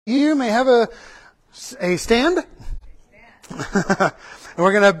you may have a stand. And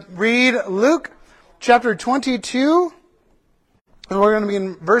we're going to read Luke chapter 22. And we're going to be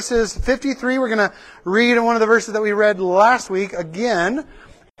in verses 53. We're going to read one of the verses that we read last week again.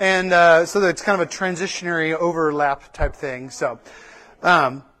 And so that it's kind of a transitionary overlap type thing. So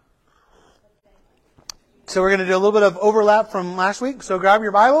we're going to do a little bit of overlap from last week. So grab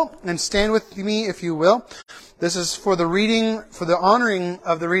your Bible and stand with me if you will. This is for the reading, for the honoring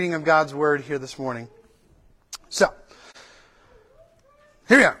of the reading of God's Word here this morning. So,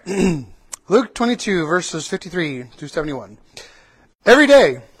 here we are. Luke 22, verses 53 through 71. Every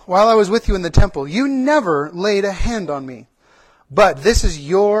day, while I was with you in the temple, you never laid a hand on me. But this is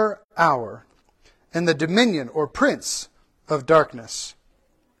your hour, and the dominion or prince of darkness.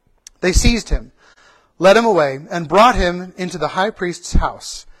 They seized him, led him away, and brought him into the high priest's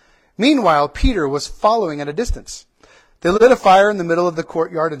house. Meanwhile, Peter was following at a distance. They lit a fire in the middle of the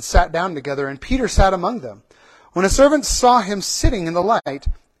courtyard and sat down together, and Peter sat among them. When a servant saw him sitting in the light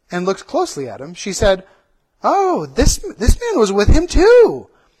and looked closely at him, she said, "Oh, this man was with him too."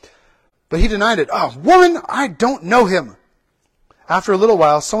 But he denied it. "Oh, woman, I don't know him." After a little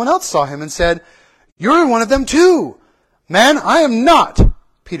while, someone else saw him and said, "You're one of them too." "Man, I am not,"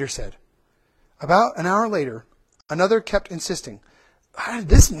 Peter said. About an hour later, another kept insisting,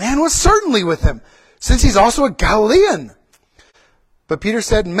 "This man was certainly with him, since he's also a Galilean." But Peter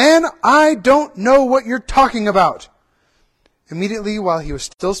said, "Man, I don't know what you're talking about." Immediately, while he was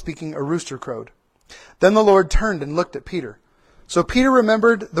still speaking, a rooster crowed. Then the Lord turned and looked at Peter. So Peter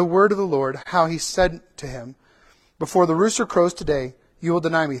remembered the word of the Lord, how he said to him, "Before the rooster crows today, you will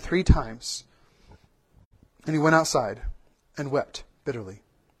deny me 3 times." And he went outside and wept bitterly.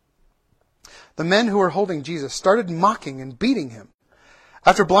 The men who were holding Jesus started mocking and beating him.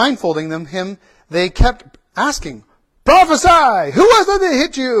 After blindfolding him, they kept asking, "Prophesy! Who was it that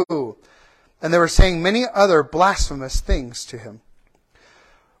hit you?" And they were saying many other blasphemous things to him.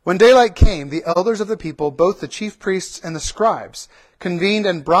 When daylight came, the elders of the people, both the chief priests and the scribes, convened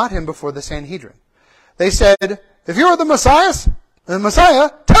and brought him before the Sanhedrin. They said, "If you are the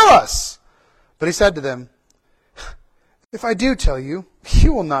Messiah, tell us." But he said to them, "If I do tell you,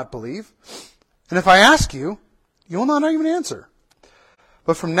 you will not believe. And if I ask you, you will not even answer.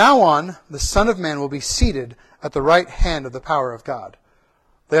 But from now on, the Son of Man will be seated at the right hand of the power of God."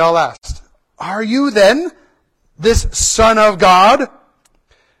 They all asked, "Are you then this Son of God?"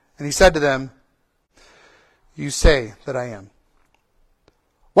 And he said to them, "You say that I am."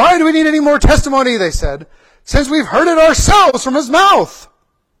 "Why do we need any more testimony?" they said, "since we've heard it ourselves from his mouth."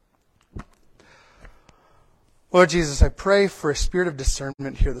 Lord Jesus, I pray for a spirit of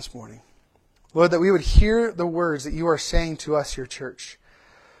discernment here this morning. Lord, that we would hear the words that you are saying to us, your church.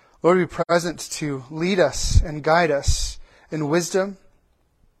 Lord, be present to lead us and guide us in wisdom.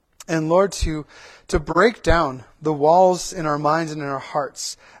 And Lord, to break down the walls in our minds and in our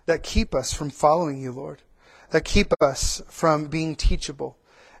hearts that keep us from following you, Lord. That keep us from being teachable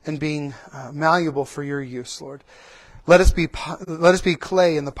and being malleable for your use, Lord. Let us be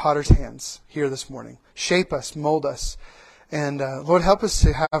clay in the potter's hands here this morning. Shape us, mold us. And Lord, help us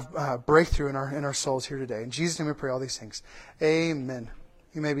to have breakthrough in our souls here today. In Jesus' name we pray all these things. Amen.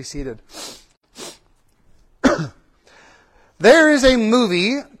 You may be seated. There is a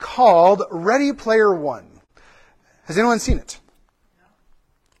movie called Ready Player One. Has anyone seen it?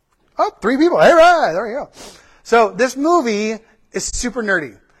 Oh, 3 people. All right, there we go. So this movie is super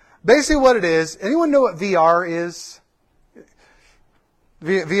nerdy. Basically what it is, anyone know what VR is?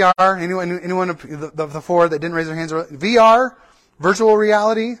 VR? Anyone of the 4 that didn't raise their hands? VR? Virtual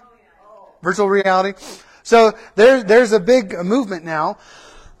reality? Virtual reality. So there's a big movement now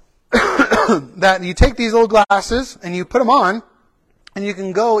that you take these little glasses and you put them on and you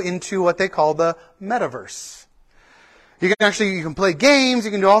can go into what they call the metaverse. You can play games,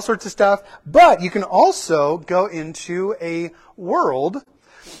 you can do all sorts of stuff, but you can also go into a world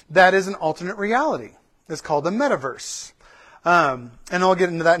that is an alternate reality. It's called the metaverse. And I'll get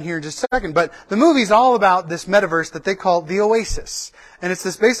into that in here in just a second. But the movie's all about this metaverse that they call the Oasis. And it's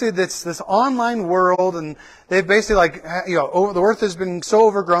this online world, and they've basically the earth has been so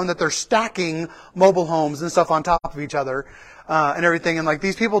overgrown that they're stacking mobile homes and stuff on top of each other, and everything. And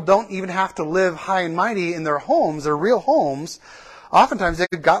these people don't even have to live high and mighty in their homes, their real homes. Oftentimes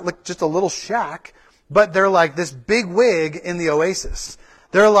they've got just a little shack, but they're like this big wig in the Oasis.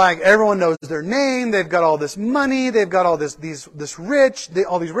 They're like, everyone knows their name, they've got all this money, they've got all all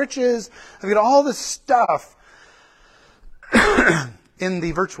these riches, they've got all this stuff in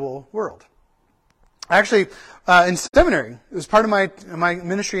the virtual world. Actually, in seminary, it was part of my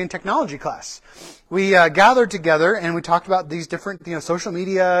ministry and technology class. We gathered together and we talked about these different, social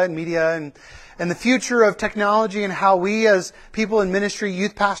media and the future of technology and how we as people in ministry,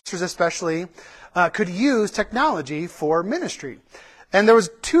 youth pastors especially, could use technology for ministry. And there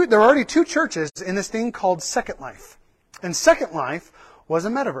were already two churches in this thing called Second Life. And Second Life was a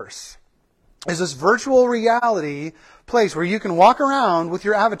metaverse. It's this virtual reality place where you can walk around with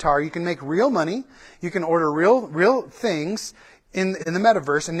your avatar. You can make real money. You can order real things in the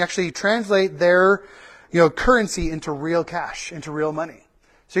metaverse and actually translate their, currency into real cash, into real money.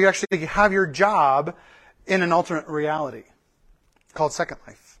 So you actually have your job in an alternate reality called Second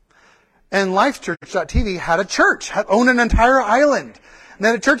Life. And LifeChurch.tv had a church, owned an entire island. And they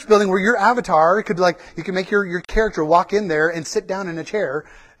had a church building where your avatar you could make your character walk in there and sit down in a chair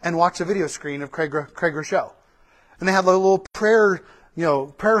and watch a video screen of Craig Rochelle. And they had a little prayer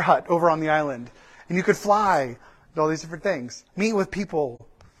hut over on the island. And you could fly to all these different things. Meet with people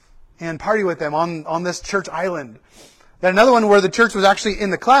and party with them on this church island. Then another one where the church was actually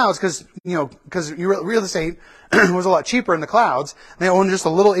in the clouds because real estate was a lot cheaper in the clouds. And they owned just a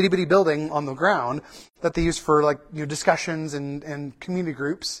little itty bitty building on the ground that they used for discussions and community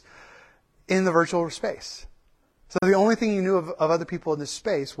groups in the virtual space. So the only thing you knew of other people in this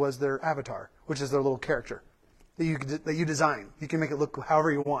space was their avatar, which is their little character that you design. You can make it look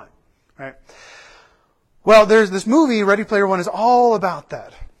however you want, right? Well, there's this movie, Ready Player One, is all about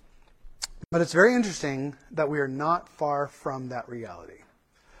that. But it's very interesting that we are not far from that reality.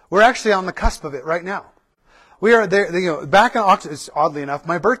 We're actually on the cusp of it right now. We are there, back in October, oddly enough,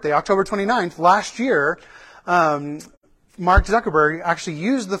 my birthday, October 29th, last year, Mark Zuckerberg actually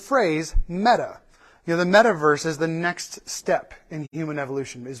used the phrase meta. The metaverse is the next step in human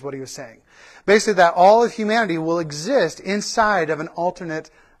evolution, is what he was saying. Basically, that all of humanity will exist inside of an alternate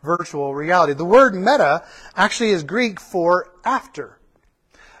virtual reality. The word meta actually is Greek for after.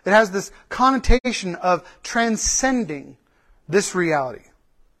 It has this connotation of transcending this reality.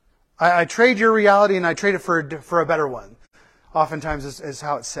 I trade your reality and I trade it for a better one. Oftentimes is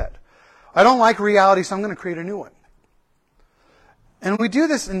how it's said. I don't like reality, so I'm going to create a new one. And we do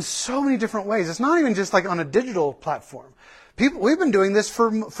this in so many different ways. It's not even just like on a digital platform. We've been doing this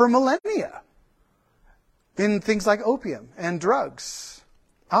for millennia. In things like opium and drugs,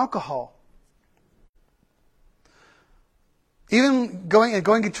 alcohol. Even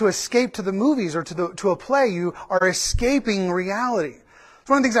going to escape to the movies or to a play, you are escaping reality. It's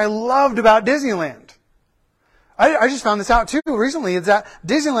one of the things I loved about Disneyland. I just found this out too recently, is that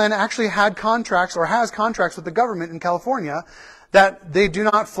Disneyland actually had contracts or has contracts with the government in California that they do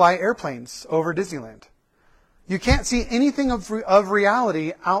not fly airplanes over Disneyland. You can't see anything of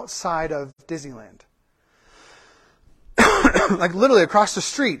reality outside of Disneyland. Like literally across the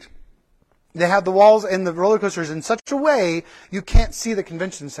street, they have the walls and the roller coasters in such a way you can't see the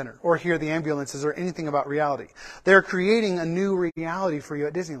convention center or hear the ambulances or anything about reality. They're creating a new reality for you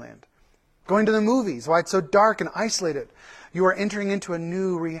at Disneyland. Going to the movies, why it's so dark and isolated. You are entering into a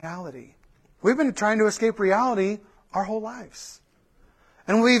new reality. We've been trying to escape reality our whole lives.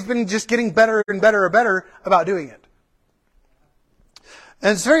 And we've been just getting better and better and better about doing it.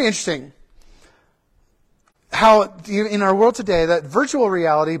 And it's very interesting how in our world today that virtual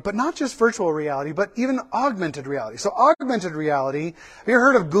reality, but not just virtual reality, but even augmented reality. So augmented reality, have you ever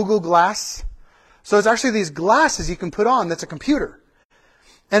heard of Google Glass? So it's actually these glasses you can put on that's a computer.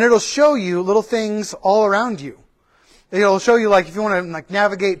 And it'll show you little things all around you. It'll show you, if you want to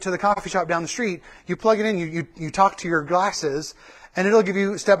navigate to the coffee shop down the street, you plug it in, you talk to your glasses, and it'll give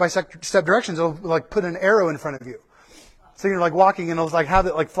you step-by-step directions. It'll put an arrow in front of you. So you're walking and it'll have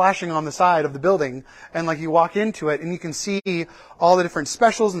it flashing on the side of the building, and you walk into it and you can see all the different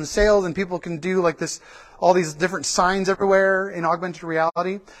specials and sales, and people can do all these different signs everywhere in augmented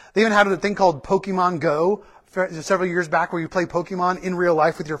reality. They even had a thing called Pokemon Go several years back where you play Pokemon in real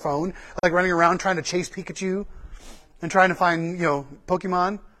life with your phone, running around trying to chase Pikachu and trying to find,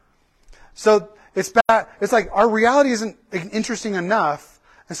 Pokemon. So it's like our reality isn't interesting enough,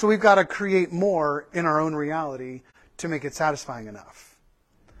 and so we've got to create more in our own reality to make it satisfying enough.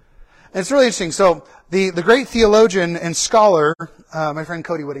 And it's really interesting. So the great theologian and scholar, my friend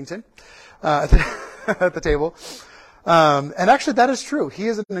Cody Whittington, at the table, and actually that is true. He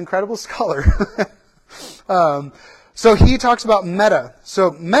is an incredible scholar. So he talks about meta.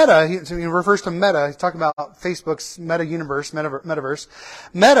 So meta, he refers to meta. He's talking about Facebook's meta universe, metaverse.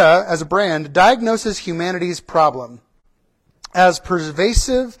 Meta, as a brand, diagnoses humanity's problem as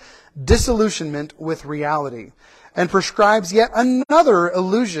pervasive disillusionment with reality, and prescribes yet another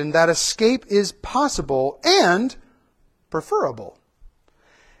illusion that escape is possible and preferable.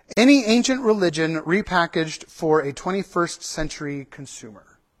 Any ancient religion repackaged for a 21st century consumer.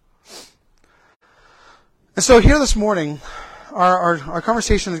 And so here this morning, our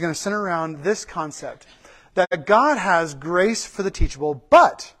conversation is going to center around this concept, that God has grace for the teachable,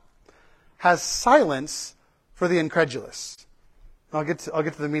 but has silence for the incredulous. I'll get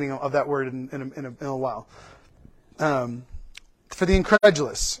to the meaning of that word in a while. For the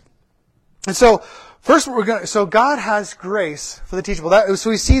incredulous. And so, first so God has grace for the teachable. So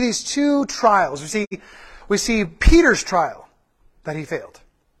we see these two trials. We see Peter's trial, that he failed.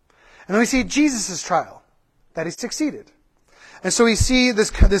 And then we see Jesus' trial, that he succeeded. And so we see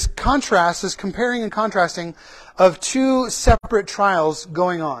this contrast, this comparing and contrasting of two separate trials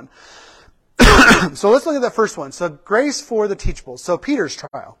going on. So let's look at that first one. So grace for the teachable. So Peter's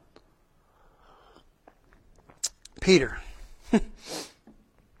trial. Peter.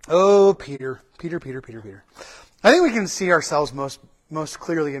 Oh, Peter. Peter. I think we can see ourselves most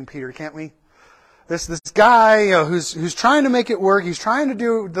clearly in Peter, can't we? This guy, who's trying to make it work. He's trying to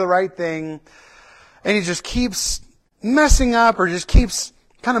do the right thing, and he just keeps messing up or just keeps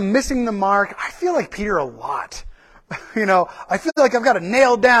kind of missing the mark. I feel like Peter a lot. I feel like I've got it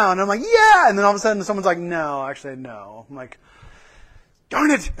nailed down. And I'm like, yeah. And then all of a sudden someone's like, no, actually, no. I'm like,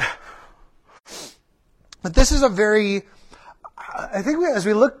 darn it. But this is I think as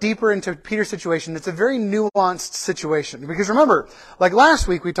we look deeper into Peter's situation, it's a very nuanced situation. Because remember, like last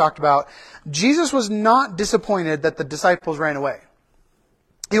week we talked about, Jesus was not disappointed that the disciples ran away.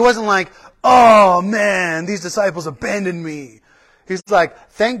 He wasn't like, oh man, these disciples abandoned me. He's like,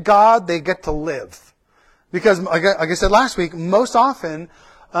 thank God they get to live. Because, like I said last week, most often,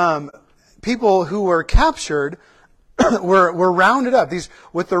 people who were captured were rounded up.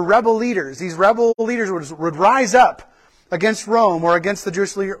 With the rebel leaders. These rebel leaders would rise up against Rome or against the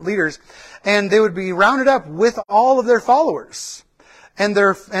Jewish leaders, and they would be rounded up with all of their followers. And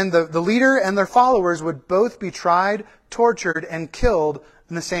the leader and their followers would both be tried, tortured, and killed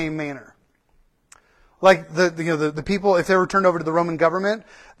in the same manner. Like the people, if they were turned over to the Roman government,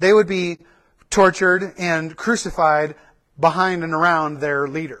 they would be tortured and crucified behind and around their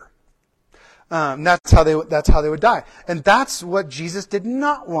leader. That's how they would die. And that's what Jesus did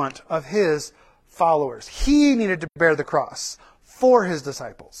not want of his followers. He needed to bear the cross for his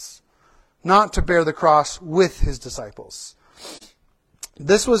disciples, not to bear the cross with his disciples.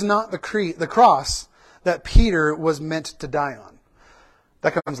 This was not the cross that Peter was meant to die on.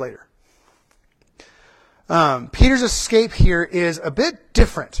 That comes later. Peter's escape here is a bit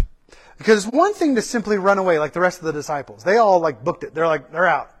different. Because it's one thing to simply run away like the rest of the disciples. They all booked it. They're out.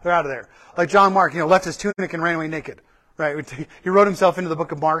 They're out of there. Like John Mark, left his tunic and ran away naked. Right? He wrote himself into the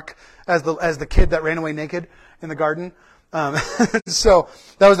book of Mark as the kid that ran away naked in the garden. So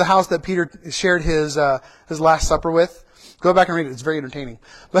that was the house that Peter shared his Last Supper with. Go back and read it. It's very entertaining.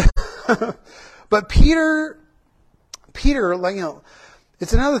 But Peter,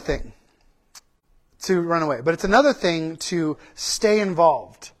 it's another thing to run away, but it's another thing to stay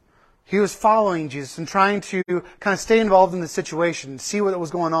involved. He was following Jesus and trying to kind of stay involved in the situation, see what was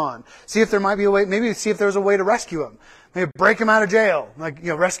going on, see if there might be a way, maybe see if there was a way to rescue him, maybe break him out of jail,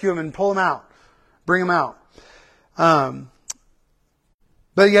 rescue him and pull him out, bring him out.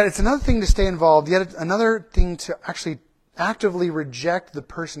 But yet it's another thing to stay involved, yet another thing to actually actively reject the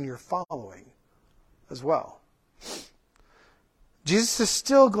person you're following as well. Jesus is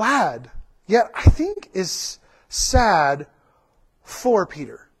still glad, yet I think is sad for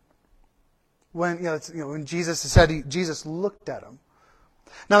Peter. When Jesus said Jesus looked at him.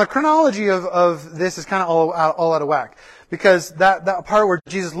 Now the chronology of this is kind of all out of whack, because that part where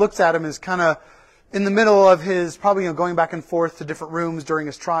Jesus looks at him is kind of in the middle of his probably going back and forth to different rooms during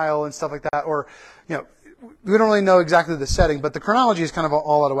his trial and stuff like that, or we don't really know exactly the setting, but the chronology is kind of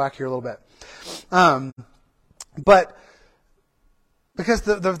all out of whack here a little bit. But because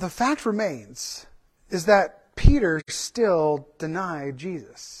the fact remains is that Peter still denied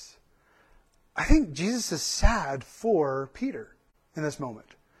Jesus. I think Jesus is sad for Peter in this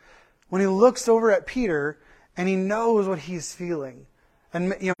moment. When he looks over at Peter and he knows what he's feeling,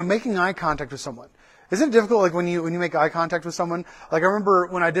 and making eye contact with someone. Isn't it difficult, when you make eye contact with someone? I remember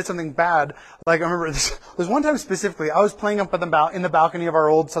when I did something bad, I remember there's one time specifically, I was playing up in the balcony of our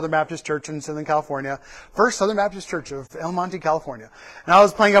old Southern Baptist church in Southern California, First Southern Baptist Church of El Monte, California. And I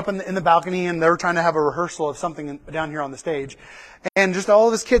was playing up in the balcony, and they were trying to have a rehearsal of something down here on the stage. And just all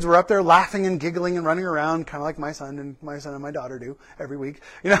of his kids were up there laughing and giggling and running around, kind of like my son and my daughter do every week,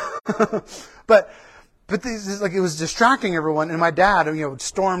 But it was distracting everyone, and my dad,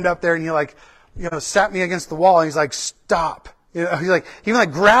 stormed up there and he sat me against the wall, and he's like, stop. He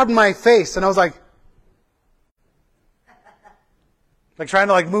grabbed my face, and I was like, Like trying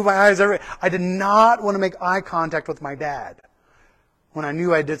to move my eyes everywhere. I did not want to make eye contact with my dad when I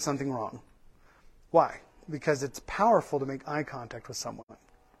knew I did something wrong. Why? Because it's powerful to make eye contact with someone.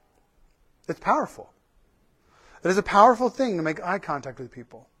 It's powerful. It is a powerful thing to make eye contact with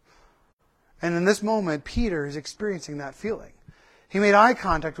people. And in this moment, Peter is experiencing that feeling. He made eye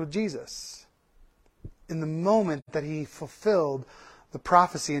contact with Jesus in the moment that he fulfilled the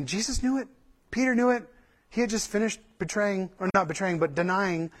prophecy. And Jesus knew it. Peter knew it. He had just finished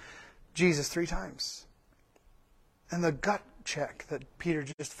denying Jesus 3 times. And the gut check that Peter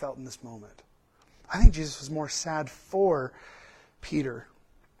just felt in this moment. I think Jesus was more sad for Peter.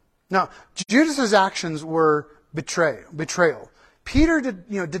 Now, Judas's actions were betrayal. Peter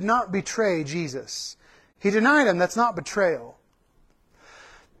did not betray Jesus. He denied him. That's not betrayal.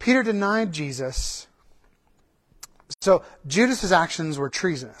 Peter denied Jesus. So Judas's actions were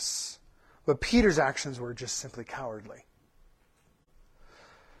treasonous, but Peter's actions were just simply cowardly.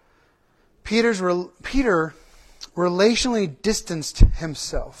 Peter relationally distanced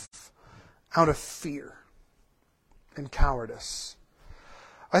himself out of fear and cowardice.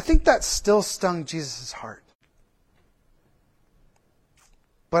 I think that still stung Jesus' heart.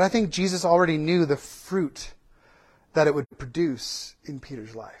 But I think Jesus already knew the fruit that it would produce in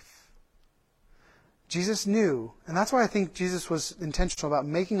Peter's life. Jesus knew, and that's why I think Jesus was intentional about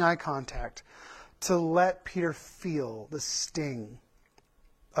making eye contact to let Peter feel the sting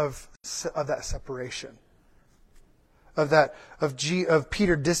of that separation. Of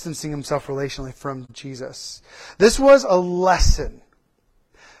Peter distancing himself relationally from Jesus. This was a lesson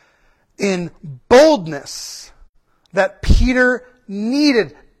in boldness that Peter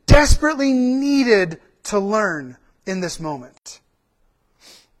desperately needed to learn in this moment.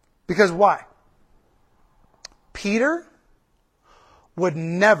 Because why? Peter would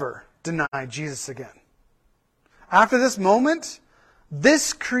never deny Jesus again. After this moment,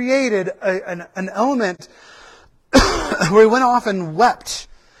 this created an element where he went off and wept.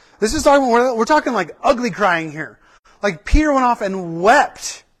 We're talking like ugly crying here. Like Peter went off and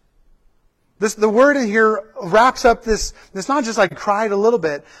wept. The word in here wraps up this. It's not just like cried a little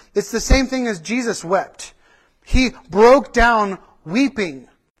bit. It's the same thing as Jesus wept. He broke down weeping.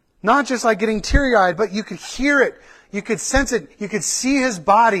 Not just like getting teary-eyed, but you could hear it. You could sense it. You could see his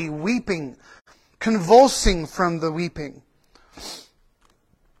body weeping, convulsing from the weeping.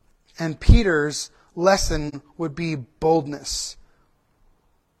 And Peter's lesson would be boldness.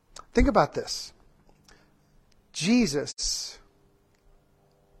 Think about this. Jesus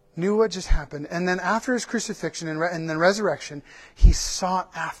knew what just happened, and then after his crucifixion and then resurrection, he sought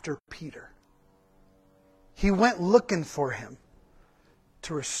after Peter. He went looking for him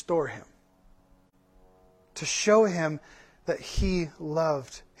to restore him, to show him that he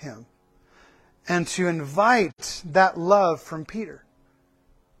loved him, and to invite that love from Peter.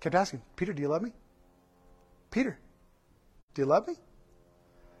 Kept asking, Peter, do you love me? Peter, do you love me?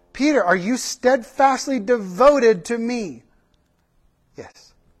 Peter, are you steadfastly devoted to me?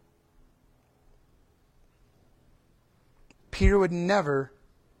 Yes. Peter would never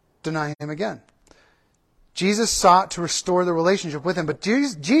deny him again. Jesus sought to restore the relationship with him, but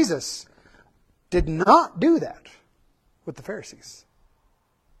Jesus did not do that with the Pharisees.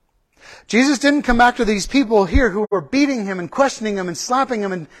 Jesus didn't come back to these people here who were beating him and questioning him and slapping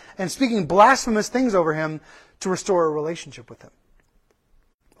him and speaking blasphemous things over him to restore a relationship with him.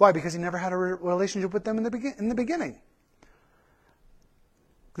 Why? Because he never had a relationship with them in the beginning.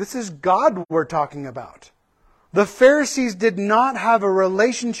 This is God we're talking about. The Pharisees did not have a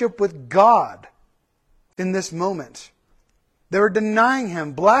relationship with God in this moment. They were denying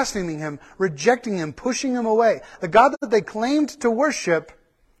him, blaspheming him, rejecting him, pushing him away. The God that they claimed to worship,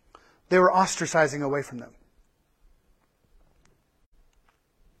 they were ostracizing away from them.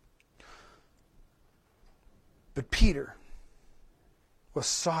 But Peter was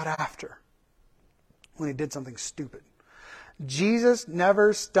sought after when he did something stupid. Jesus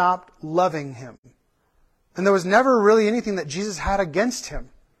never stopped loving him. And there was never really anything that Jesus had against him.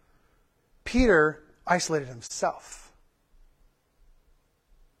 Peter isolated himself.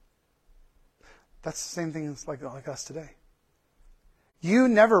 That's the same thing as like us today. You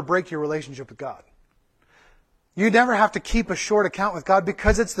never break your relationship with God. You never have to keep a short account with God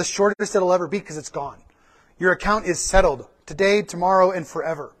because it's the shortest it'll ever be because it's gone. Your account is settled today, tomorrow, and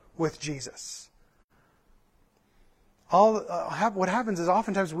forever with Jesus. What happens is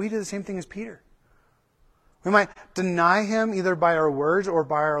oftentimes we do the same thing as Peter. We might deny him either by our words or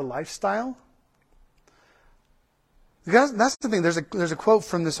by our lifestyle. Because that's the thing. There's a quote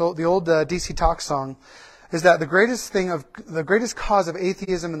from the old DC Talk song, is that the greatest cause of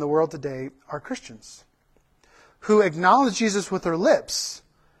atheism in the world today are Christians who acknowledge Jesus with their lips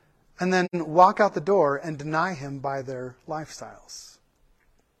and then walk out the door and deny him by their lifestyles.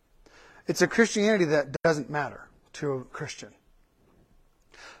 It's a Christianity that doesn't matter to a Christian.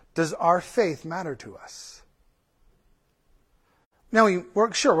 Does our faith matter to us? Now, we're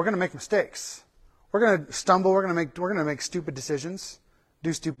going to make mistakes. We're going to stumble. We're going to make stupid decisions,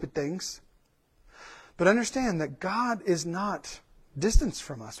 do stupid things. But understand that God is not distant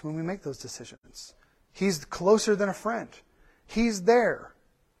from us when we make those decisions. He's closer than a friend. He's there.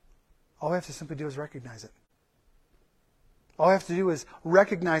 All we have to simply do is recognize it. All we have to do is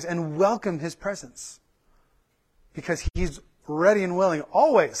recognize and welcome his presence. Because he's ready and willing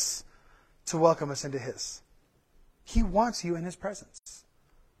always to welcome us into his. He wants you in his presence.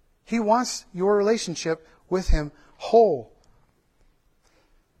 He wants your relationship with him whole.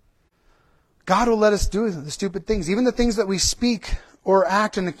 God will let us do the stupid things, even the things that we speak or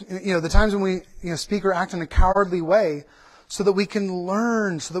act in, the times when we speak or act in a cowardly way, so that we can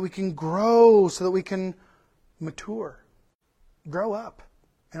learn, so that we can grow, so that we can mature, grow up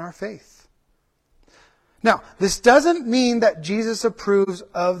in our faith. Now, this doesn't mean that Jesus approves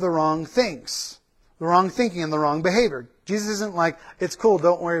of the wrong things, the wrong thinking and the wrong behavior. Jesus isn't like, it's cool,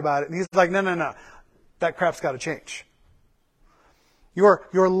 don't worry about it. And he's like, no, that crap's got to change.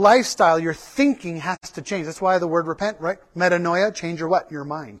 Your lifestyle, your thinking has to change. That's why the word repent, right? Metanoia, change your what? Your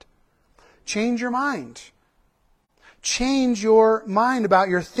mind. Change your mind. Change your mind about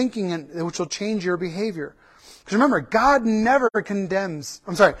your thinking, which will change your behavior. Because remember, God never condones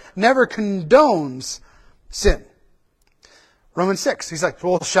sin. Romans 6, he's like,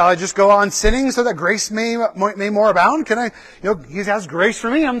 well, shall I just go on sinning so that grace may more abound? Can I, he has grace for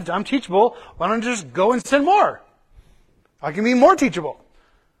me. I'm teachable. Why don't I just go and sin more? I can be more teachable.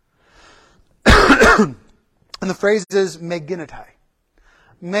 And the phrase is meginitai.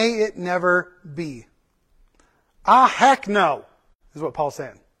 May it never be. Heck no, is what Paul's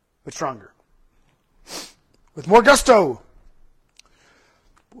saying, but stronger. With more gusto.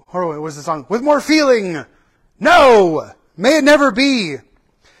 Or what was the song? With more feeling. No, may it never be.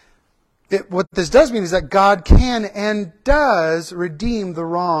 What this does mean is that God can and does redeem the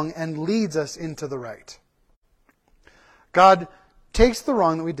wrong and leads us into the right. God takes the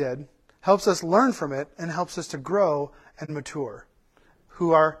wrong that we did, helps us learn from it, and helps us to grow and mature.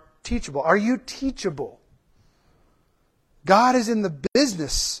 Who are teachable. Are you teachable? God is in the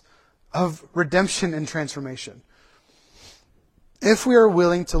business of redemption and transformation. If we are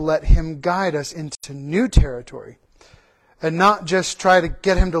willing to let him guide us into new territory and not just try to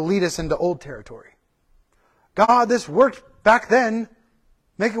get him to lead us into old territory. God, this worked back then.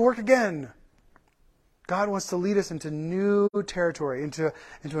 Make it work again. God wants to lead us into new territory, into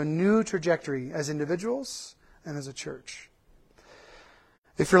a new trajectory as individuals and as a church.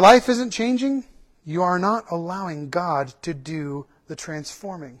 If your life isn't changing, you are not allowing God to do the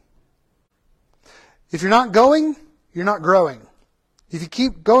transforming. If you're not going, you're not growing. If you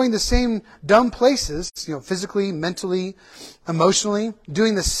keep going the same dumb places, physically, mentally, emotionally,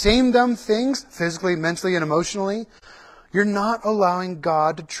 doing the same dumb things, physically, mentally, and emotionally, you're not allowing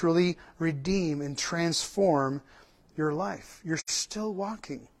God to truly redeem and transform your life. You're still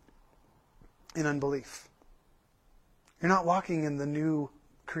walking in unbelief. You're not walking in the new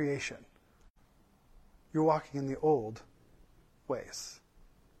creation. You're walking in the old ways.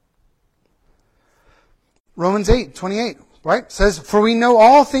 Romans 8:28, right? Says, for we know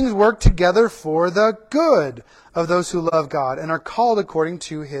all things work together for the good of those who love God and are called according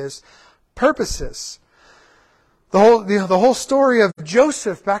to his purposes. The whole story of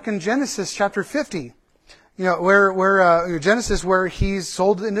Joseph back in Genesis chapter 50, where Genesis, where he's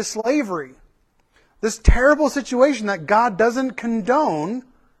sold into slavery. This terrible situation that God doesn't condone,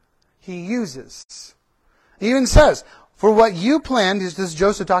 he uses. He even says, for what you planned, this is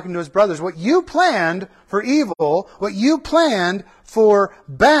Joseph talking to his brothers, what you planned for evil, what you planned for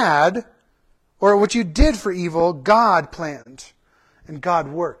bad, or what you did for evil, God planned. And God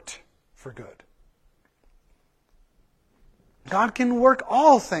worked for good. God can work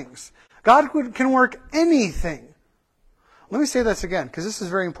all things. God can work anything. Let me say this again, because this is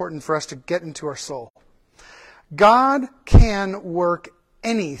very important for us to get into our soul. God can work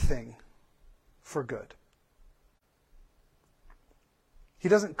anything for good. He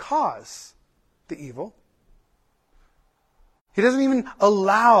doesn't cause the evil. He doesn't even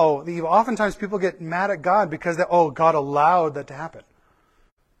allow the evil. Oftentimes people get mad at God because God allowed that to happen.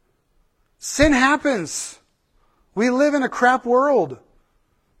 Sin happens. We live in a crap world,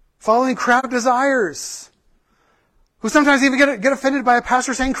 following crap desires, who sometimes even get offended by a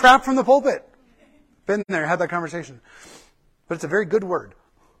pastor saying crap from the pulpit. Been there, had that conversation. But it's a very good word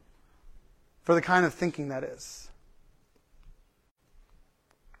for the kind of thinking that is.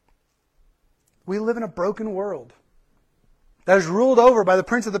 We live in a broken world that is ruled over by the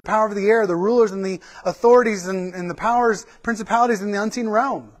prince of the power of the air, the rulers and the authorities and the powers, principalities in the unseen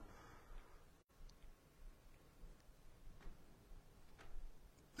realm.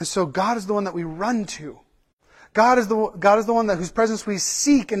 And so God is the one that we run to. God is the one whose presence we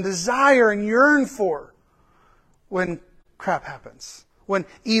seek and desire and yearn for when crap happens, when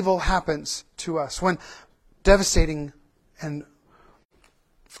evil happens to us, when devastating and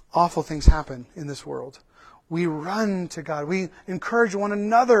awful things happen in this world. We run to God. We encourage one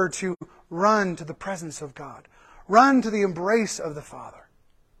another to run to the presence of God. Run to the embrace of the Father.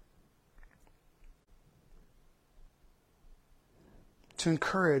 To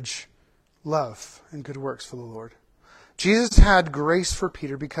encourage love and good works for the Lord. Jesus had grace for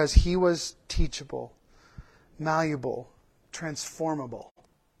Peter because he was teachable, malleable, transformable.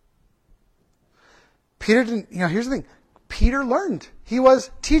 Peter didn't, here's the thing. Peter learned. He was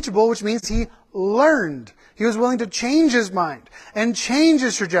teachable, which means he learned. He was willing to change his mind and change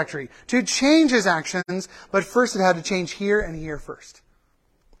his trajectory, to change his actions, but first it had to change here and here first.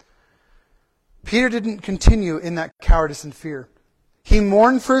 Peter didn't continue in that cowardice and fear. He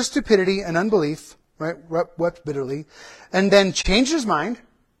mourned for his stupidity and unbelief, right? Wept bitterly, and then changed his mind.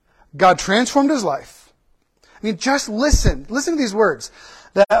 God transformed his life. I mean, just listen. Listen to these words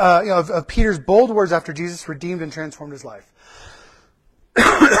of Peter's bold words after Jesus redeemed and transformed his life.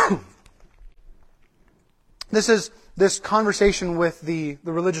 This is this conversation with the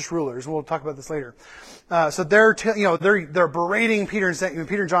religious rulers. We'll talk about this later. So they're berating Peter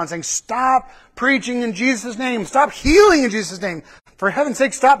and John, saying, "Stop preaching in Jesus' name. Stop healing in Jesus' name. For heaven's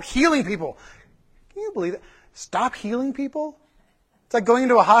sake, stop healing people." Can you believe it? Stop healing people? It's like going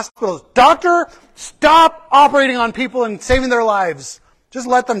into a hospital. Doctor, stop operating on people and saving their lives. Just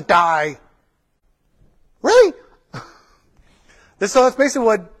let them die. Really? So that's basically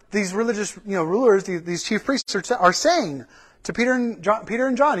what these religious rulers, these chief priests are saying to Peter and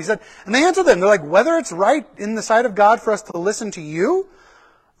John. He said, and they answered them. They're like, whether it's right in the sight of God for us to listen to you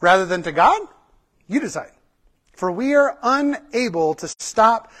rather than to God, you decide. For we are unable to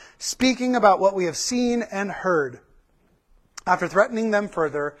stop speaking about what we have seen and heard. After threatening them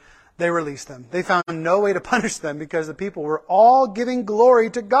further, they released them. They found no way to punish them because the people were all giving glory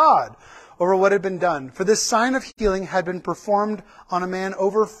to God over what had been done. For this sign of healing had been performed on a man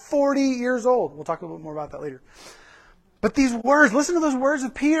over 40 years old. We'll talk a little bit more about that later. But these words, listen to those words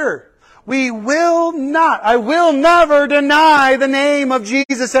of Peter. I will never deny the name of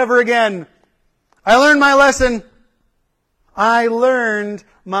Jesus ever again. I learned my lesson.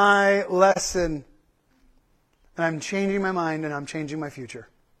 And I'm changing my mind and I'm changing my future.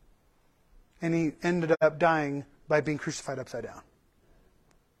 And he ended up dying by being crucified upside down.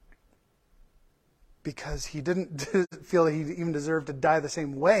 Because he didn't feel that he even deserved to die the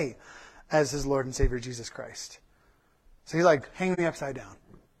same way as his Lord and Savior Jesus Christ. So he's like, hang me upside down.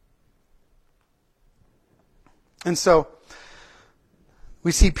 And so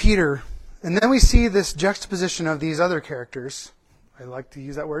we see Peter, and then we see this juxtaposition of these other characters. I like to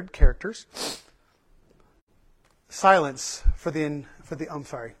use that word, characters. Silence I'm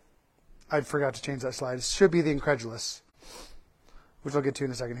sorry. I forgot to change that slide. It should be the incredulous, which I'll get to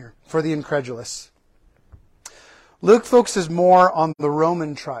in a second here. For the incredulous. Luke focuses more on the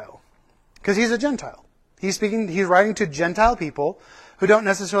Roman trial because he's a Gentile. He's writing to Gentile people who don't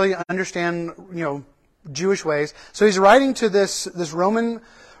necessarily understand, Jewish ways. So he's writing to this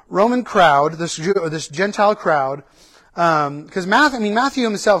Roman crowd, this Gentile crowd, because Matthew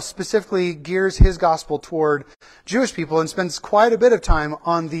himself specifically gears his gospel toward Jewish people and spends quite a bit of time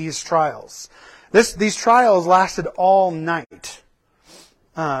on these trials. These trials lasted all night.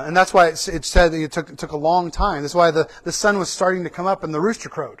 And that's why it said that it took a long time. That's why the sun was starting to come up and the rooster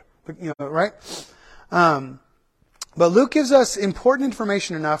crowed. Right? But Luke gives us important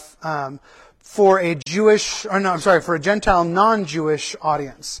information enough for a Gentile non-Jewish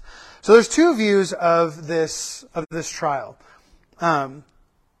audience. So there's two views of this trial.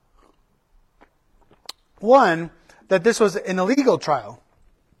 One, that this was an illegal trial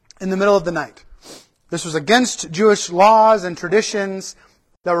in the middle of the night. This was against Jewish laws and traditions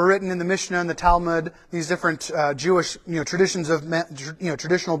that were written in the Mishnah and the Talmud, these different Jewish traditions of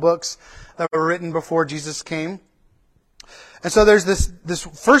traditional books that were written before Jesus came. And so there's this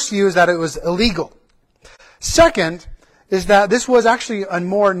first view is that it was illegal. Second is that this was actually a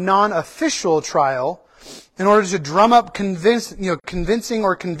more non-official trial in order to drum up convincing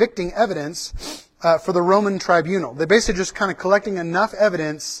or convicting evidence for the Roman tribunal. They're basically just kind of collecting enough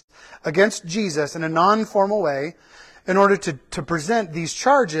evidence against Jesus in a non-formal way in order to present these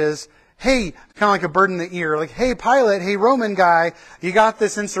charges. hey, kind of like a bird in the ear, like, hey, Pilate, hey, Roman guy, you got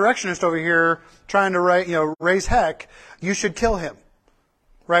this insurrectionist over here trying to raise heck. You should kill him.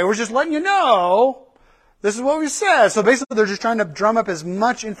 Right? We're just letting you know this is what we said. So basically they're just trying to drum up as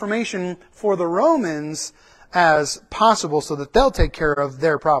much information for the Romans as possible so that they'll take care of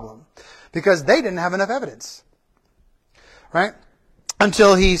their problem. Because they didn't have enough evidence. Right?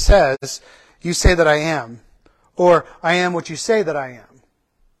 Until he says, you say that I am. Or I am what you say that I am.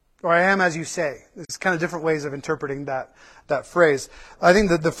 Or I am as you say. It's kind of different ways of interpreting that phrase. I think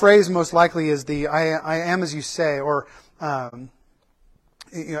that the phrase most likely is the I am as you say, or I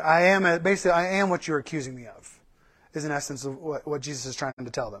am what you're accusing me of, is in essence of what Jesus is trying to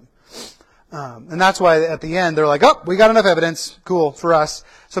tell them. And that's why at the end they're like, oh, we got enough evidence. Cool, for us.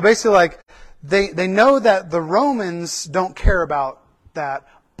 So basically like, they know that the Romans don't care about that,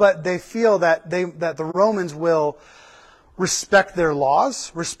 but they feel that the Romans will respect their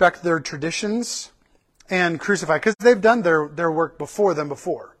laws, respect their traditions, and crucify, because they've done their work before them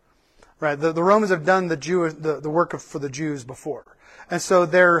before. Right? The Romans have done the work for the Jews before. And so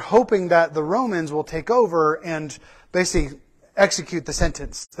they're hoping that the Romans will take over and basically execute the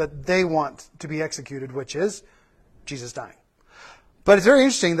sentence that they want to be executed, which is Jesus dying. But it's very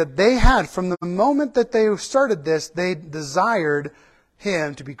interesting that they had, from the moment that they started this, they desired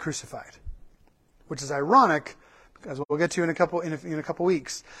him to be crucified. Which is ironic, as we'll get to in a couple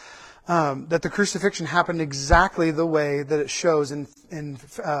weeks, that the crucifixion happened exactly the way that it shows in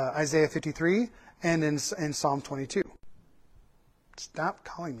Isaiah 53 and in Psalm 22. Stop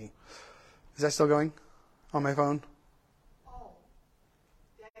calling me. Is that still going on my phone? Oh,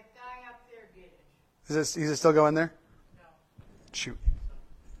 that guy up there did it. Is it still going there? No. Shoot.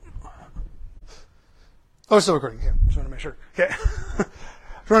 Oh, it's still recording. Okay. Just want to make sure. Okay.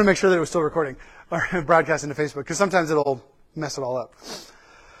 Just want to make sure that it was still recording or broadcasting to Facebook, because sometimes it'll mess it all up.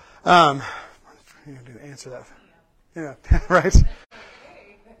 You have to answer that. Yeah. Right.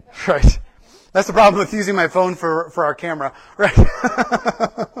 Right. That's the problem with using my phone for our camera. Right.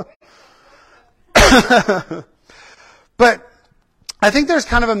 But I think there's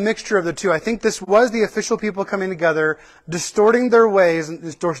kind of a mixture of the two. I think this was the official people coming together, distorting their ways,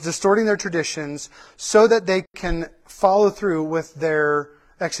 distorting their traditions, so that they can follow through with their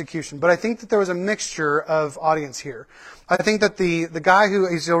execution. But I think that there was a mixture of audience here. I think that the guy who,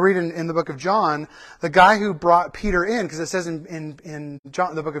 as you'll read in the book of John, the guy who brought Peter in, because it says in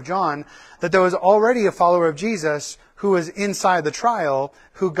John, the book of John, that there was already a follower of Jesus who was inside the trial,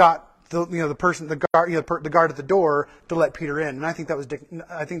 who got the guard at the door to let Peter in. And I think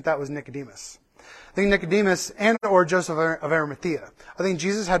that was Nicodemus. I think Nicodemus or Joseph of Arimathea. I think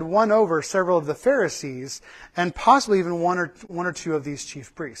Jesus had won over several of the Pharisees and possibly even one or two of these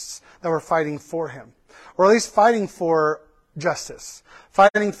chief priests that were fighting for him. Or at least fighting for justice.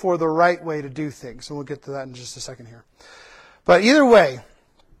 Fighting for the right way to do things. And we'll get to that in just a second here. But either way,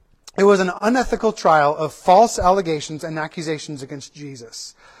 it was an unethical trial of false allegations and accusations against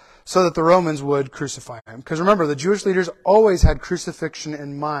Jesus, so that the Romans would crucify him. Because remember, the Jewish leaders always had crucifixion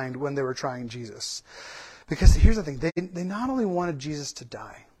in mind when they were trying Jesus. Because here's the thing, they not only wanted Jesus to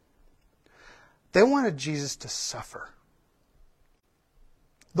die, they wanted Jesus to suffer.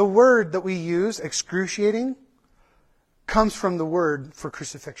 The word that we use, excruciating, comes from the word for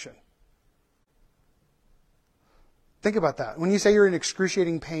crucifixion. Think about that. When you say you're in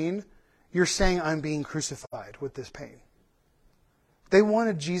excruciating pain, you're saying I'm being crucified with this pain. They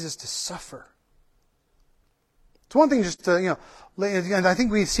wanted Jesus to suffer. It's one thing just to, and I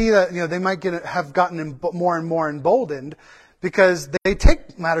think we see that, they might have gotten more and more emboldened because they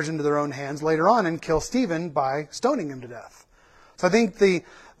take matters into their own hands later on and kill Stephen by stoning him to death. So I think the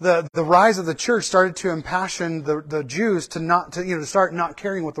rise of the church started to impassion the Jews to start not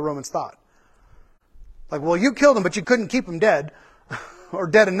caring what the Romans thought. Like, well, you killed him, but you couldn't keep him dead or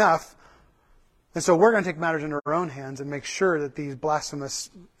dead enough. And so we're going to take matters into our own hands and make sure that these blasphemous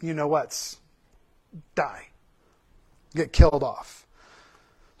you-know-whats die, get killed off.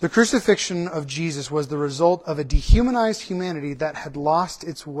 The crucifixion of Jesus was the result of a dehumanized humanity that had lost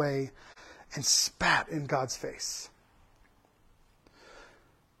its way and spat in God's face.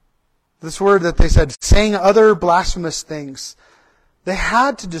 This word that they said, saying other blasphemous things, they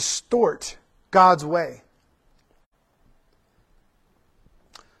had to distort God's way.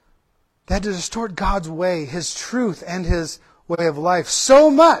 They had to distort God's way, His truth, and His way of life so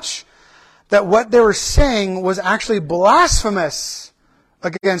much that what they were saying was actually blasphemous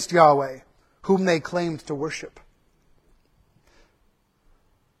against Yahweh, whom they claimed to worship.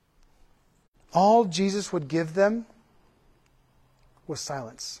 All Jesus would give them was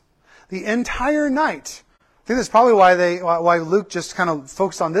silence. The entire night, I think that's probably why Luke just kind of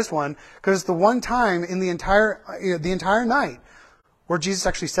focused on this one, because it's the one time in the entire night where Jesus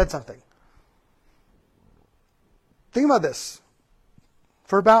actually said something. Think about this.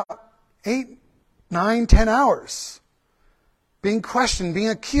 For about 8, 9, 10 hours, being questioned, being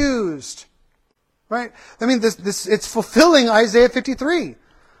accused, right? I mean, it's fulfilling Isaiah 53.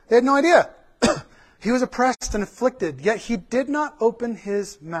 They had no idea. He was oppressed and afflicted, yet he did not open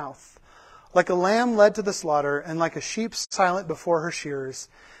his mouth. Like a lamb led to the slaughter, and like a sheep silent before her shearers,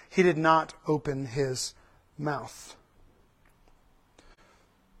 he did not open his mouth.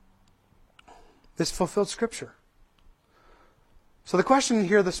 This fulfilled Scripture. So the question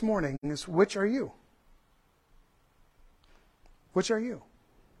here this morning is, which are you? Which are you?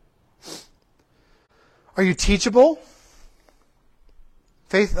 Are you teachable?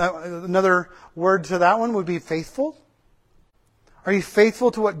 Faith. Another word to that one would be faithful. Are you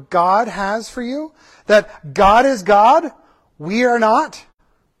faithful to what God has for you? That God is God, we are not.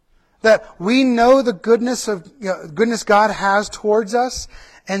 That we know the goodness God has towards us,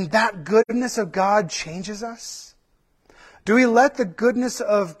 and that goodness of God changes us. Do we let the goodness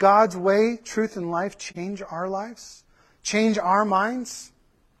of God's way, truth, and life change our lives? Change our minds?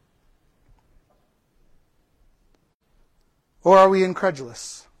 Or are we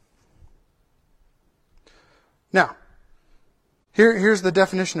incredulous? Now, here's the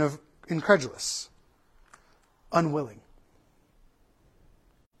definition of incredulous. Unwilling.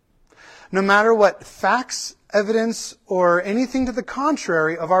 No matter what facts, evidence, or anything to the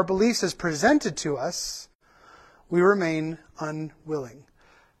contrary of our beliefs is presented to us, we remain unwilling.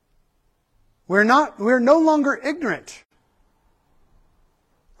 We're no longer ignorant.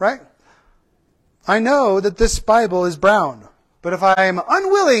 Right? I know that this Bible is brown, but if I am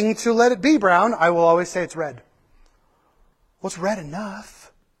unwilling to let it be brown, I will always say it's red. Well, it's red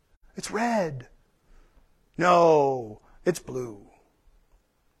enough. It's red. No, it's blue.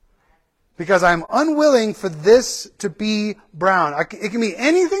 Because I'm unwilling for this to be brown. It can be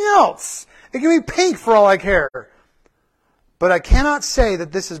anything else. It can be pink for all I care. But I cannot say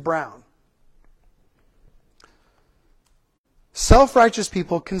that this is brown. Self-righteous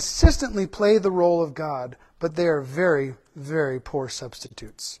people consistently play the role of God, but they are very, very poor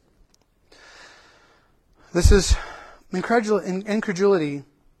substitutes. This is incredulity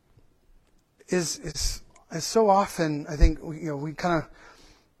is so often, I think, we kind of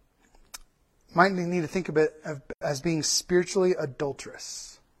might need to think of it as being spiritually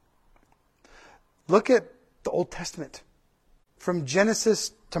adulterous. Look at the Old Testament, from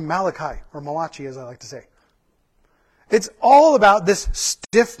Genesis to Malachi, or Malachi as I like to say. It's all about this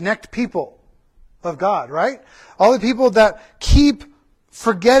stiff-necked people of God, right? All the people that keep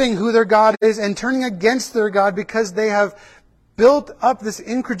forgetting who their God is and turning against their God because they have built up this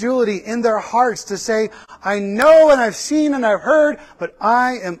incredulity in their hearts to say, I know and I've seen and I've heard, but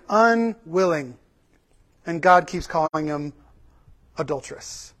I am unwilling. And God keeps calling them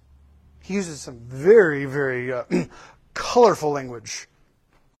adulterous. He uses some very, very colorful language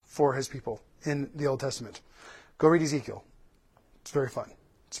for His people in the Old Testament. Go read Ezekiel. It's very fun,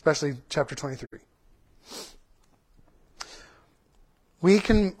 especially chapter 23. We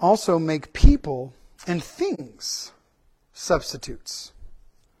can also make people and things substitutes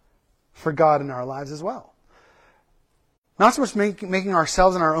for God in our lives as well. Not so much making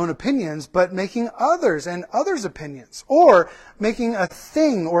ourselves and our own opinions, but making others and others' opinions. Or making a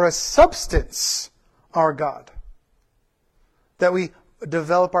thing or a substance our God. That we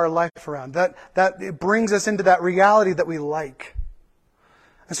develop our life around. That it brings us into that reality that we like.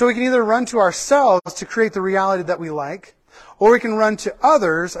 And so we can either run to ourselves to create the reality that we like, or we can run to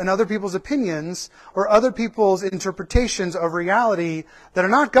others and other people's opinions or other people's interpretations of reality that are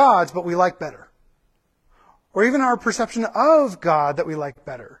not God's, but we like better. Or even our perception of God that we like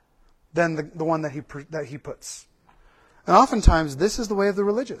better than the one that He puts. And oftentimes, this is the way of the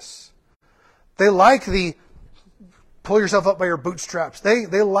religious. They like the pull yourself up by your bootstraps. They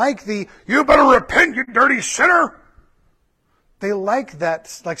like the, you better repent, you dirty sinner. They like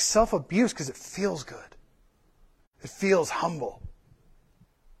that, like self-abuse, because it feels good. It feels humble.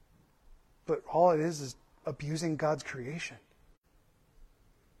 But all it is abusing God's creation.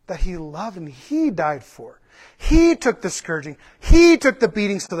 That He loved and He died for. He took the scourging. He took the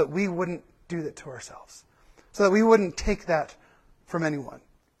beating so that we wouldn't do that to ourselves. So that we wouldn't take that from anyone.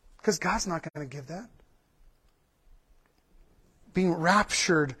 Because God's not going to give that. Being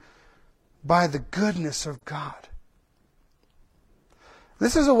raptured by the goodness of God.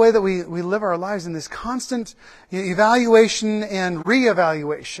 This is a way that we live our lives in this constant evaluation and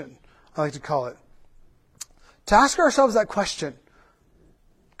reevaluation, I like to call it. To ask ourselves that question.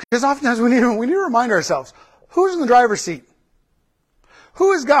 Because oftentimes we need to remind ourselves, Who's in the driver's seat?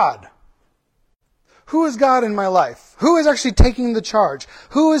 Who is God? Who is God in my life? Who is actually taking the charge?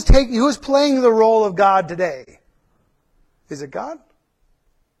 Who is playing the role of God today? Is it God?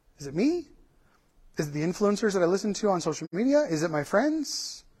 Is it me? Is it the influencers that I listen to on social media? Is it my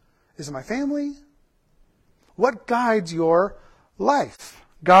friends? Is it my family? What guides your life?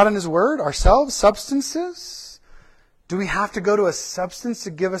 God and His Word? Ourselves? Substances? Do we have to go to a substance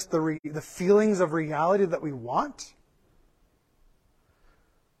to give us the feelings of reality that we want?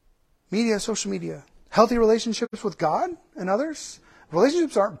 Media, social media. Healthy relationships with God and others.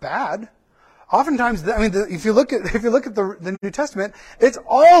 Relationships aren't bad. Oftentimes, if you look at the New Testament, it's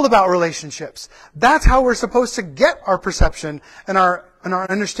all about relationships. That's how we're supposed to get our perception and our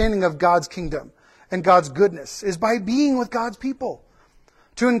understanding of God's kingdom and God's goodness, is by being with God's people.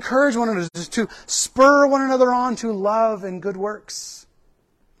 To encourage one another, to spur one another on to love and good works.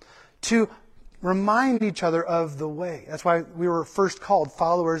 To remind each other of the way. That's why we were first called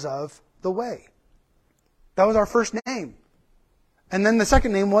followers of the way. That was our first name. And then the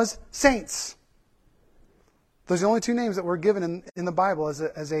second name was saints. Those are the only two names that were given in the Bible as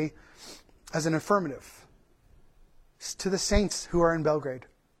an affirmative. To the saints who are in Belgrade.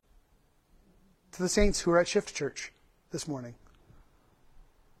 To the saints who are at Shift Church this morning.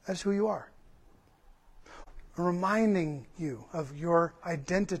 That's who you are. Reminding you of your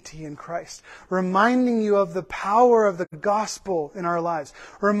identity in Christ. Reminding you of the power of the gospel in our lives.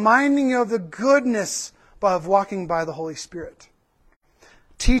 Reminding you of the goodness of walking by the Holy Spirit.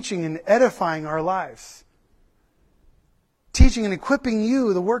 Teaching and edifying our lives. Teaching and equipping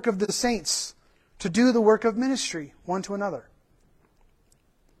you, the work of the saints, to do the work of ministry one to another.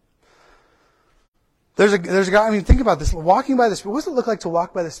 There's a guy, think about this. Walking by the Spirit. What does it look like to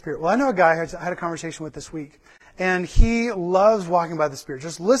walk by the Spirit? Well, I know a guy I had a conversation with this week. And he loves walking by the Spirit.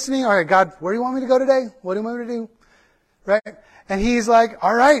 Just listening. All right, God, where do you want me to go today? What do you want me to do? Right? And he's like,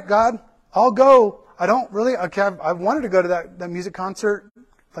 all right, God, I'll go. I wanted to go to that music concert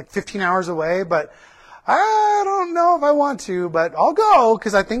like 15 hours away, but I don't know if I want to, but I'll go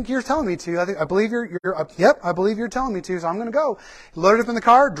because I think you're telling me to. I believe I believe you're telling me to, so I'm going to go. Loaded up in the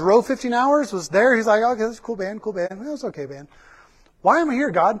car, drove 15 hours, was there. He's like, okay, that's cool band. It's okay, band. Why am I here,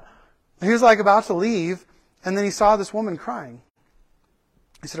 God? And he was like about to leave, and then he saw this woman crying.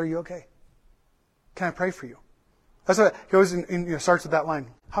 He said, are you okay? Can I pray for you? That's what he always starts with that line.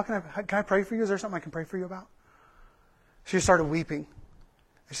 Can I pray for you? Is there something I can pray for you about? She started weeping.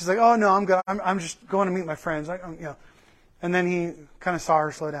 And she's like, oh no, I'm good. I'm just going to meet my friends. And then he kind of saw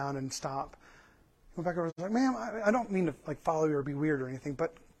her slow down and stop. He went back over and was like, ma'am, I don't mean to follow you or be weird or anything,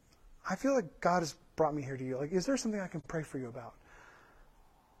 but I feel like God has brought me here to you. Is there something I can pray for you about?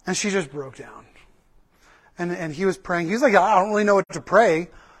 And she just broke down. And he was praying. He was like, I don't really know what to pray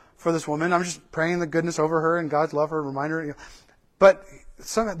for this woman. I'm just praying the goodness over her and God's love her, remind her. But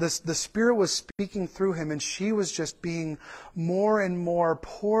the Spirit was speaking through him, and she was just being more and more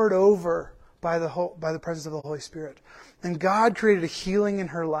poured over by the presence of the Holy Spirit. And God created a healing in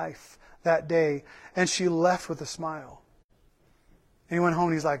her life that day, and she left with a smile. And he went home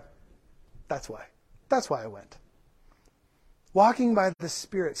and he's like, that's why I went. Walking by the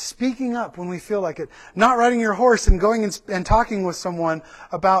Spirit, speaking up when we feel like it, not riding your horse and going and talking with someone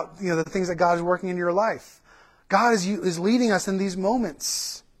about the things that God is working in your life. God is leading us in these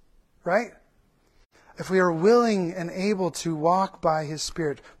moments, right? If we are willing and able to walk by His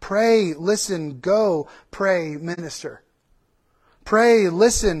Spirit, pray, listen, go, pray, minister. Pray,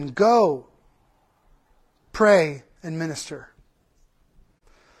 listen, go, pray, and minister.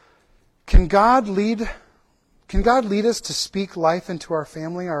 Can God lead us to speak life into our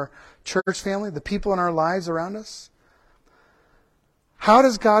family, our church family, the people in our lives around us? How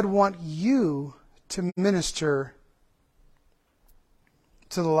does God want you to minister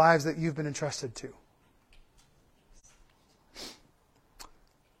to the lives that you've been entrusted to?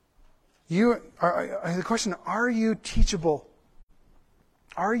 The question, are you teachable?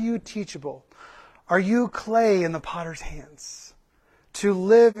 Are you teachable? Are you clay in the potter's hands to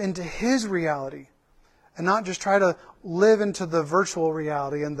live into His reality and not just try to live into the virtual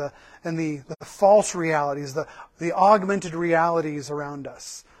reality and the false realities, the augmented realities around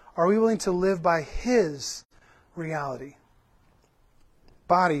us? Are we willing to live by His reality?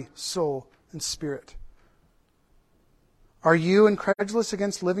 Body, soul, and spirit. Are you incredulous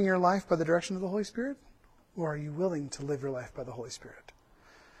against living your life by the direction of the Holy Spirit? Or are you willing to live your life by the Holy Spirit?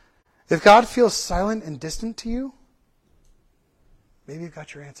 If God feels silent and distant to you, maybe you've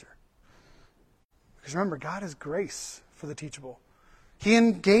got your answer. Because remember, God is grace for the teachable. He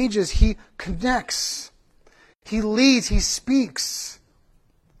engages, He connects, He leads, He speaks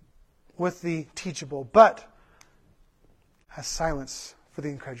with the teachable. But has silence for the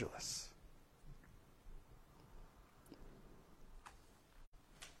incredulous.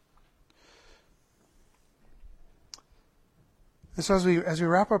 And so as we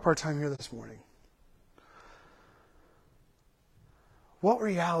wrap up our time here this morning, what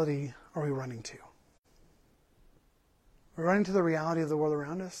reality are we running to? Are we running to the reality of the world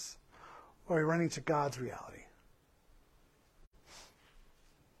around us? Or are we running to God's reality?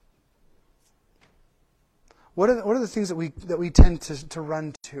 What are the things that we tend to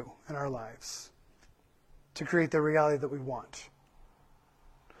run to in our lives to create the reality that we want?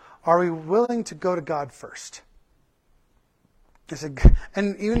 Are we willing to go to God first?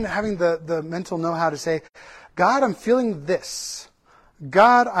 And even having the mental know-how to say, God, I'm feeling this.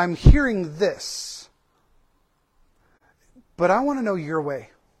 God, I'm hearing this. But I want to know your way.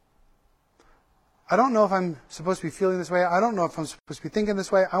 I don't know if I'm supposed to be feeling this way. I don't know if I'm supposed to be thinking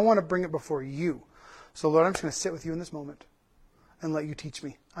this way. I want to bring it before you. So, Lord, I'm just going to sit with you in this moment and let you teach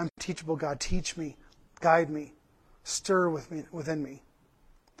me. I'm teachable, God. Teach me. Guide me. Stir within me.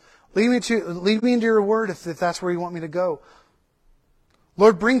 Lead me into your word if that's where you want me to go.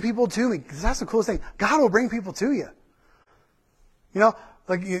 Lord, bring people to me. Because that's the coolest thing. God will bring people to you. You know,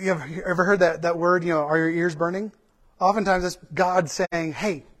 like you ever heard that word, are your ears burning? Oftentimes it's God saying,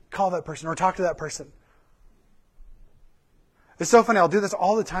 hey, call that person or talk to that person. It's so funny. I'll do this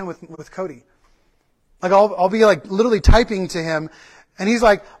all the time with Cody. Like I'll be like literally typing to him and he's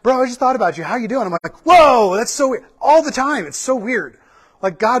like, bro, I just thought about you. How you doing? I'm like, whoa, that's so weird. All the time. It's so weird.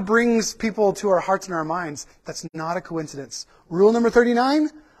 Like God brings people to our hearts and our minds. That's not a coincidence. Rule number 39,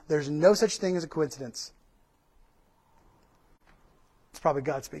 there's no such thing as a coincidence. It's probably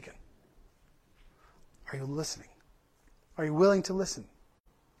God speaking. Are you listening? Are you willing to listen?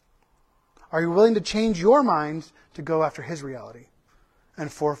 Are you willing to change your mind to go after His reality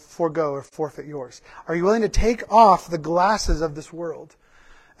and forego or forfeit yours? Are you willing to take off the glasses of this world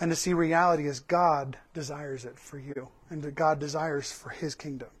and to see reality as God desires it for you and that God desires for His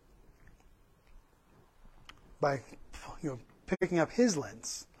kingdom? By picking up His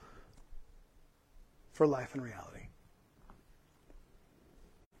lens for life and reality.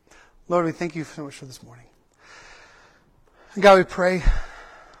 Lord, we thank you so much for this morning. And God, we pray,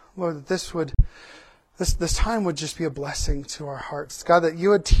 Lord, that this time would just be a blessing to our hearts. God, that you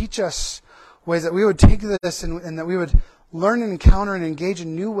would teach us ways that we would take this and that we would learn and encounter and engage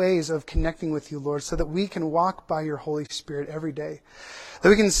in new ways of connecting with you, Lord, so that we can walk by your Holy Spirit every day. That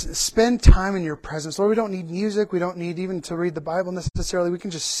we can spend time in your presence. Lord, we don't need music. We don't need even to read the Bible necessarily. We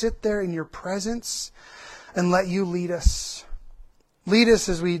can just sit there in your presence and let you lead us. Lead us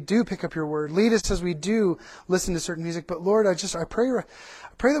as we do pick up your word. Lead us as we do listen to certain music. But Lord, I pray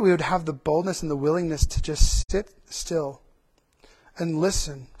that we would have the boldness and the willingness to just sit still and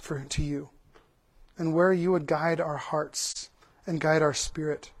listen to you and where you would guide our hearts and guide our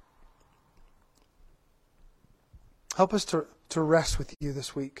spirit. Help us to rest with you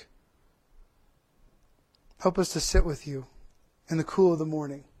this week. Help us to sit with you in the cool of the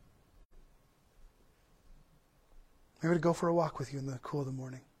morning. Maybe to go for a walk with you in the cool of the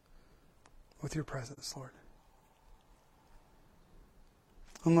morning with your presence, Lord.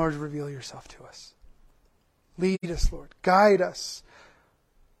 And Lord, reveal yourself to us. Lead us, Lord. Guide us.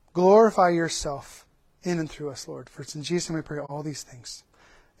 Glorify yourself in and through us, Lord. For it's in Jesus' name we pray all these things.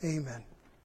 Amen.